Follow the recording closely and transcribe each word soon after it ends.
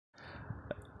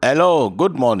Hello,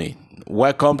 good morning.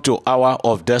 Welcome to Hour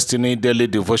of Destiny Daily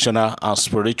Devotional and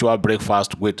Spiritual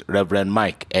Breakfast with Reverend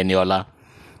Mike Eniola.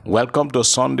 Welcome to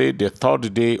Sunday, the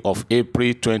third day of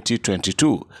April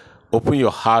 2022. Open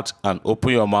your heart and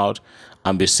open your mouth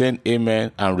and be saying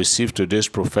amen and receive today's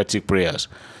prophetic prayers.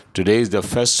 Today is the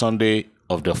first Sunday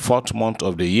of the fourth month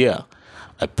of the year.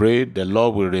 I pray the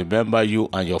Lord will remember you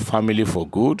and your family for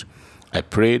good. I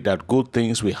pray that good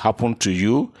things will happen to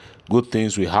you, good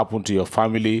things will happen to your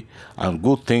family, and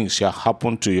good things shall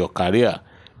happen to your career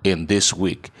in this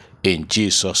week, in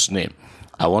Jesus' name.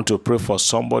 I want to pray for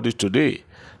somebody today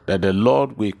that the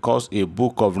Lord will cause a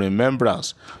book of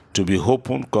remembrance to be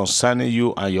opened concerning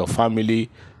you and your family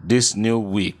this new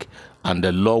week, and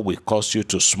the Lord will cause you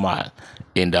to smile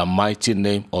in the mighty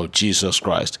name of Jesus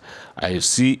Christ. I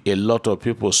see a lot of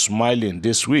people smiling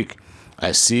this week.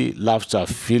 I see laughter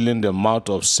filling the mouth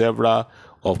of several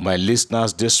of my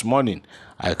listeners this morning.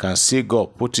 I can see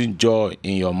God putting joy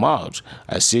in your mouth.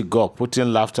 I see God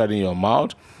putting laughter in your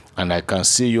mouth, and I can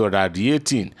see you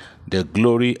radiating the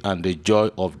glory and the joy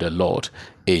of the Lord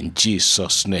in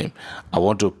Jesus' name. I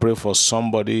want to pray for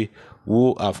somebody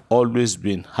who have always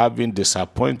been having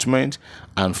disappointment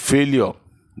and failure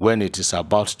when it is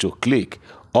about to click,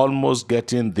 almost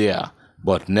getting there,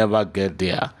 but never get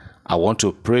there. I want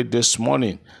to pray this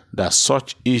morning that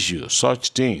such issues,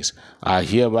 such things are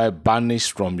hereby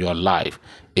banished from your life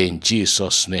in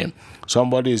Jesus' name.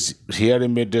 Somebody is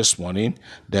hearing me this morning.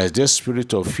 There's this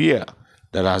spirit of fear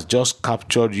that has just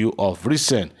captured you of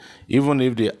recent. Even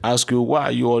if they ask you, why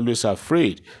are you always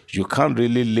afraid? You can't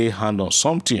really lay hand on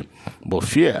something, but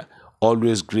fear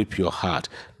always grip your heart.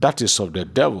 That is of the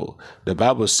devil. The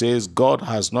Bible says God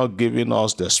has not given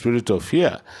us the spirit of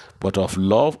fear, but of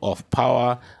love, of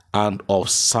power, and of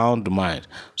sound mind.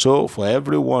 So for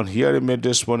everyone hearing me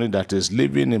this morning that is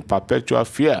living in perpetual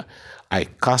fear, I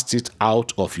cast it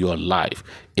out of your life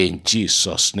in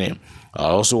Jesus' name. I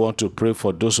also want to pray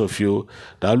for those of you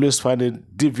that always find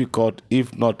it difficult,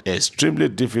 if not extremely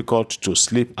difficult, to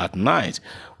sleep at night.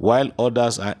 While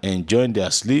others are enjoying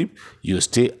their sleep, you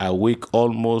stay awake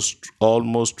almost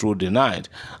through the night.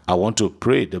 I want to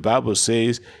pray. The Bible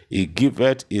says, He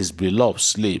giveth His beloved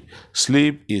sleep.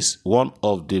 Sleep is one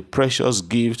of the precious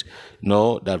gifts,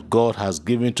 that God has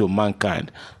given to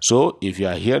mankind. So if you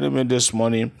are hearing me this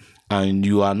morning and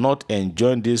you are not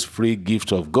enjoying this free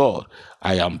gift of God,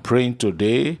 I am praying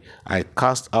today, I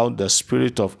cast out the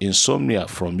spirit of insomnia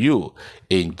from you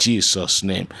in Jesus'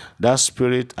 name. That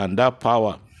spirit and that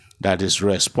power that is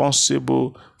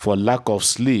responsible for lack of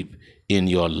sleep in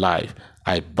your life,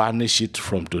 I banish it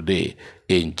from today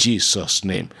in Jesus'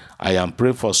 name. I am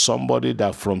praying for somebody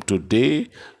that from today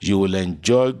you will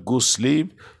enjoy good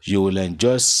sleep, you will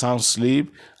enjoy sound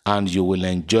sleep, and you will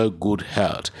enjoy good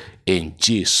health in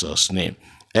Jesus' name.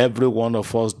 Every one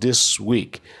of us this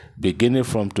week, beginning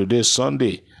from today,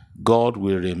 Sunday, God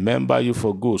will remember you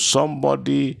for good.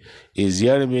 Somebody is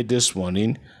hearing me this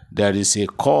morning. There is a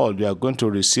call you are going to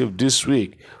receive this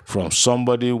week from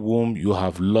somebody whom you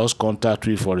have lost contact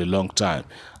with for a long time.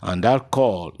 And that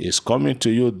call is coming to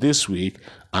you this week,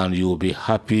 and you will be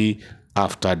happy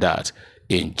after that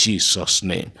in Jesus'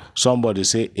 name. Somebody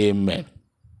say amen.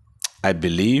 I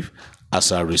believe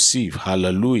as I receive.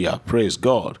 Hallelujah. Praise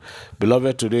God.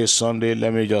 Beloved, today is Sunday.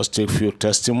 Let me just take a few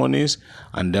testimonies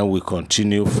and then we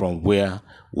continue from where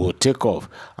we'll take off.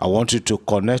 I want you to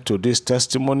connect to these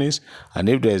testimonies, and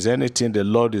if there's anything the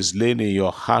Lord is laying in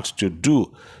your heart to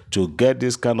do to get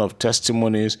this kind of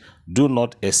testimonies, do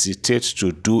not hesitate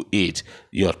to do it.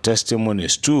 Your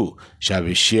testimonies too shall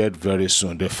be shared very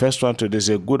soon. The first one today is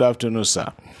a good afternoon,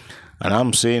 sir. And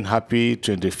I'm saying happy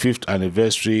 25th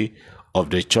anniversary of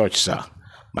the church, sir.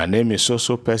 My name is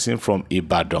so person from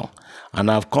Ibadan,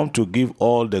 and I've come to give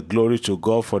all the glory to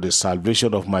God for the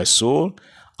salvation of my soul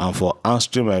and for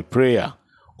answering my prayer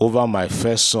over my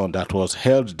first son that was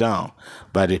held down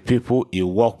by the people he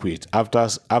worked with.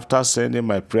 After sending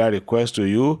my prayer request to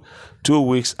you, 2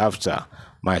 weeks after,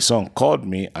 my son called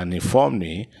me and informed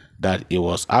me that he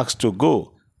was asked to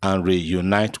go and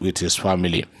reunite with his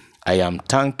family. I am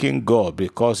thanking God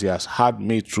because He has heard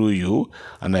me through you,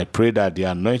 and I pray that the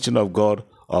anointing of God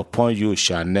upon you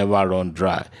shall never run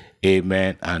dry.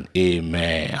 Amen and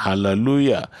amen.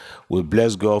 Hallelujah. We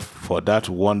bless God for that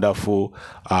wonderful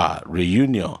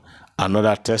reunion.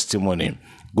 Another testimony.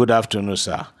 Good afternoon,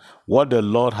 sir. What the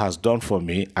Lord has done for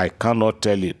me, I cannot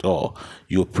tell it all.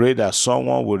 You pray that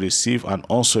someone will receive an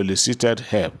unsolicited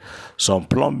help. Some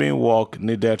plumbing work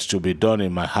needed to be done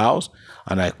in my house,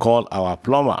 and I called our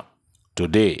plumber.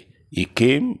 Today, he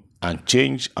came and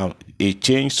changed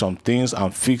some things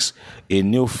and fixed a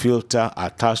new filter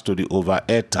attached to the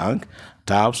overhead tank.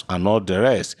 taps, and all the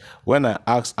rest. When I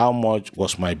asked how much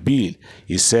was my bill,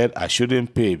 he said I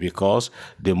shouldn't pay because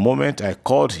the moment I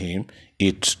called him,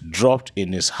 it dropped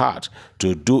in his heart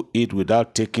to do it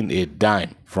without taking a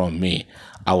dime from me.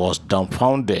 I was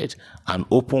dumbfounded and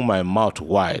opened my mouth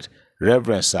wide.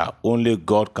 Reverend sir, only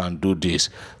God can do this.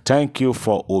 Thank you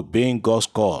for obeying God's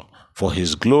call for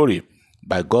his glory.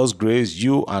 By God's grace,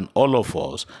 you and all of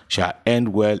us shall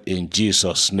end well in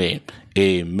Jesus' name.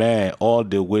 Amen. All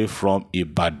the way from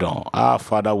Ibadan. Our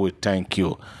Father, we thank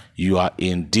you. You are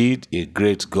indeed a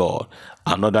great God.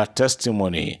 Another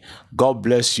testimony. God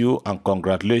bless you and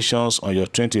congratulations on your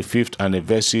 25th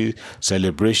anniversary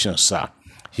celebration, sir.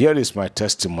 Here is my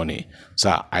testimony.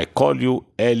 Sir, I called you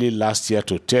early last year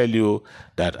to tell you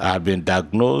that I have been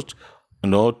diagnosed,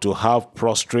 to have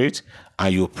prostate,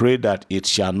 and you pray that it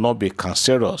shall not be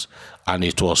cancerous, and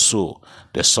it was so.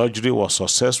 The surgery was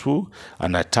successful,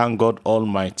 and I thank God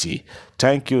Almighty.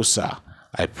 Thank you, sir.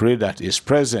 I pray that his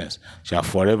presence shall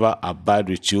forever abide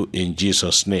with you in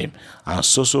Jesus' name. And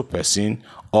so person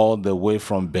all the way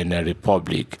from Benin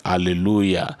Republic.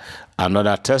 Hallelujah.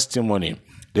 Another testimony.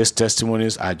 These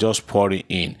testimonies are just pouring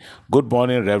in. Good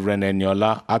morning, Reverend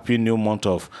Eniola. Happy new month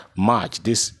of March.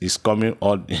 This is coming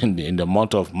on in the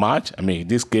month of March. I mean,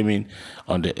 this came in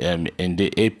on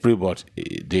the April, but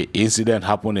the incident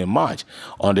happened in March.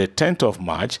 On the 10th of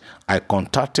March, I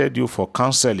contacted you for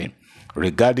counseling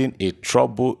regarding a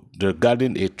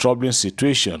troubling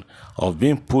situation of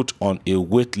being put on a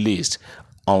wait list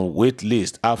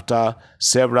after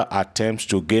several attempts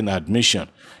to gain admission.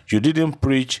 You didn't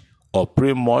preach or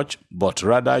pray much, but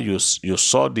rather you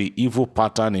saw the evil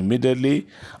pattern immediately,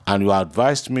 and you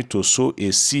advised me to sow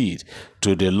a seed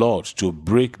to the Lord to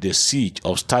break the siege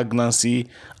of stagnancy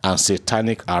and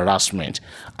satanic harassment.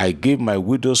 I gave my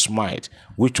widow's mite,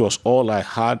 which was all I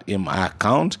had in my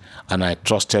account, and I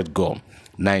trusted God.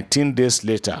 19 days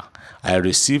later, I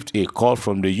received a call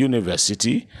from the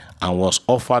university and was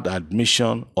offered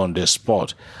admission on the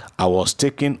spot. I was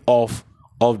taken off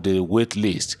the wait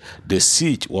list. The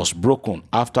siege was broken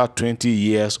after 20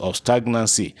 years of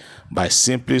stagnancy by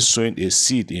simply sowing a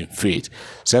seed in faith.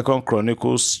 Second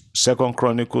Chronicles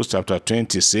chapter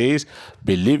 20 says,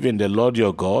 believe in the Lord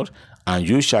your God, and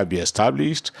you shall be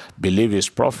established. Believe his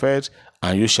prophet,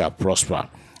 and you shall prosper.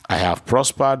 I have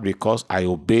prospered because I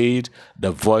obeyed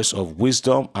the voice of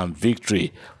wisdom and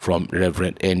victory from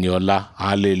Reverend Eniola.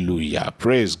 Hallelujah.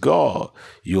 Praise God.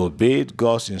 You obeyed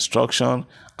God's instruction,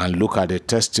 and look at the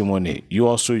testimony.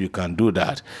 You can do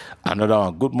that. Another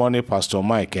one. Good morning, Pastor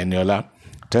Mike Eniola.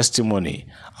 Testimony.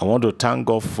 I want to thank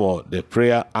God for the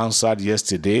prayer answered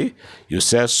yesterday. You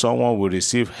said someone will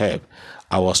receive help.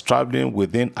 I was traveling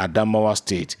within Adamawa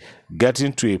State,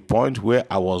 getting to a point where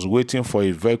I was waiting for a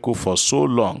vehicle for so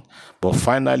long, but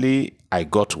finally I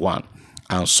got one,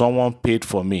 and someone paid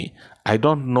for me. I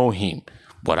don't know him,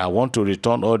 but I want to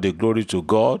return all the glory to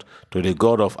God, to the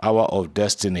God of Hour of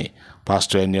Destiny.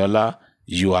 Pastor Eniola,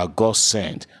 you are God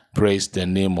sent. Praise the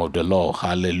name of the Lord.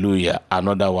 Hallelujah.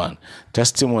 Another one.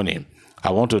 Testimony.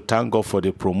 I want to thank God for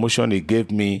the promotion he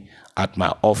gave me at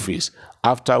my office.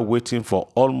 After waiting for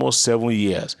almost 7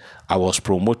 years, I was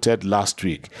promoted last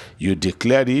week. You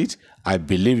declared it, I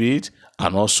believe it,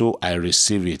 and also I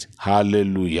receive it.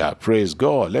 Hallelujah. Praise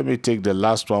God. Let me take the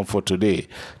last one for today.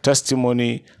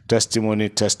 Testimony, testimony,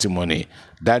 testimony.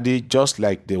 Daddy, just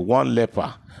like the one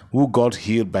leper who got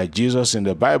healed by Jesus in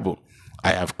the Bible,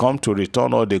 I have come to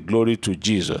return all the glory to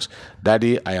Jesus.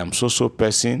 Daddy, I am so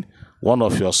person, one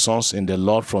of your sons in the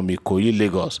Lord from Ikoyi,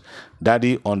 Lagos.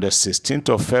 Daddy, on the 16th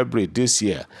of February this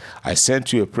year, I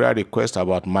sent you a prayer request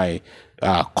about my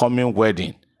coming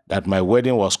wedding, that my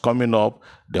wedding was coming up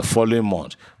the following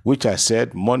month, which I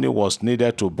said money was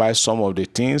needed to buy some of the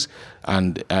things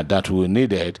and that we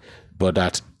needed, but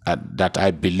that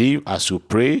I believe as you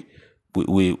pray,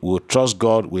 we will trust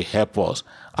God will help us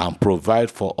and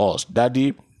provide for us.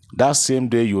 Daddy, that same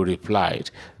day you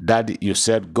replied, Daddy, you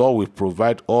said God will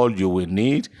provide all you will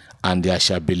need, and there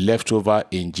shall be leftover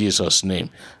in Jesus' name.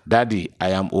 Daddy, I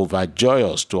am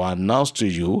overjoyous to announce to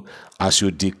you as you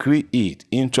decree it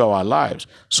into our lives.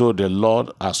 So the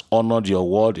Lord has honored your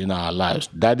word in our lives.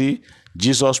 Daddy,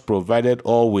 Jesus provided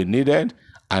all we needed,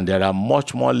 and there are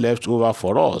much more left over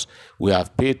for us. We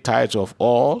have paid tithe of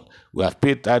all. We have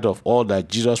paid tithe of all that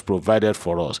Jesus provided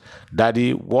for us.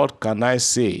 Daddy, what can I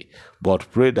say but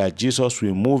pray that Jesus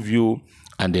will move you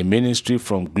and the ministry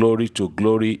from glory to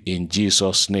glory in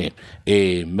Jesus' name.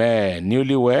 Amen.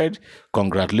 Newlywed,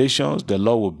 congratulations. The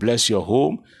Lord will bless your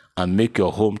home and make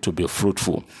your home to be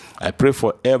fruitful. I pray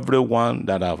for everyone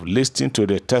that have listened to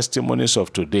the testimonies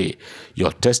of today.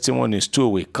 Your testimonies too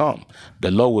will come.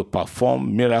 The Lord will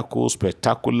perform miracles,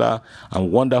 spectacular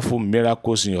and wonderful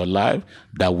miracles in your life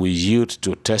that will yield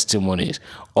to testimonies.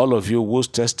 All of you whose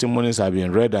testimonies have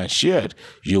been read and shared,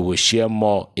 you will share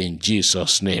more in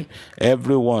Jesus' name.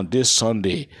 Everyone this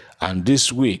Sunday and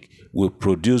this week will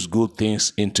produce good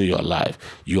things into your life.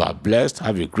 You are blessed.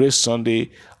 Have a great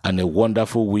Sunday and a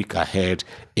wonderful week ahead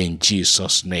in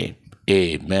Jesus' name.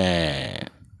 Amen.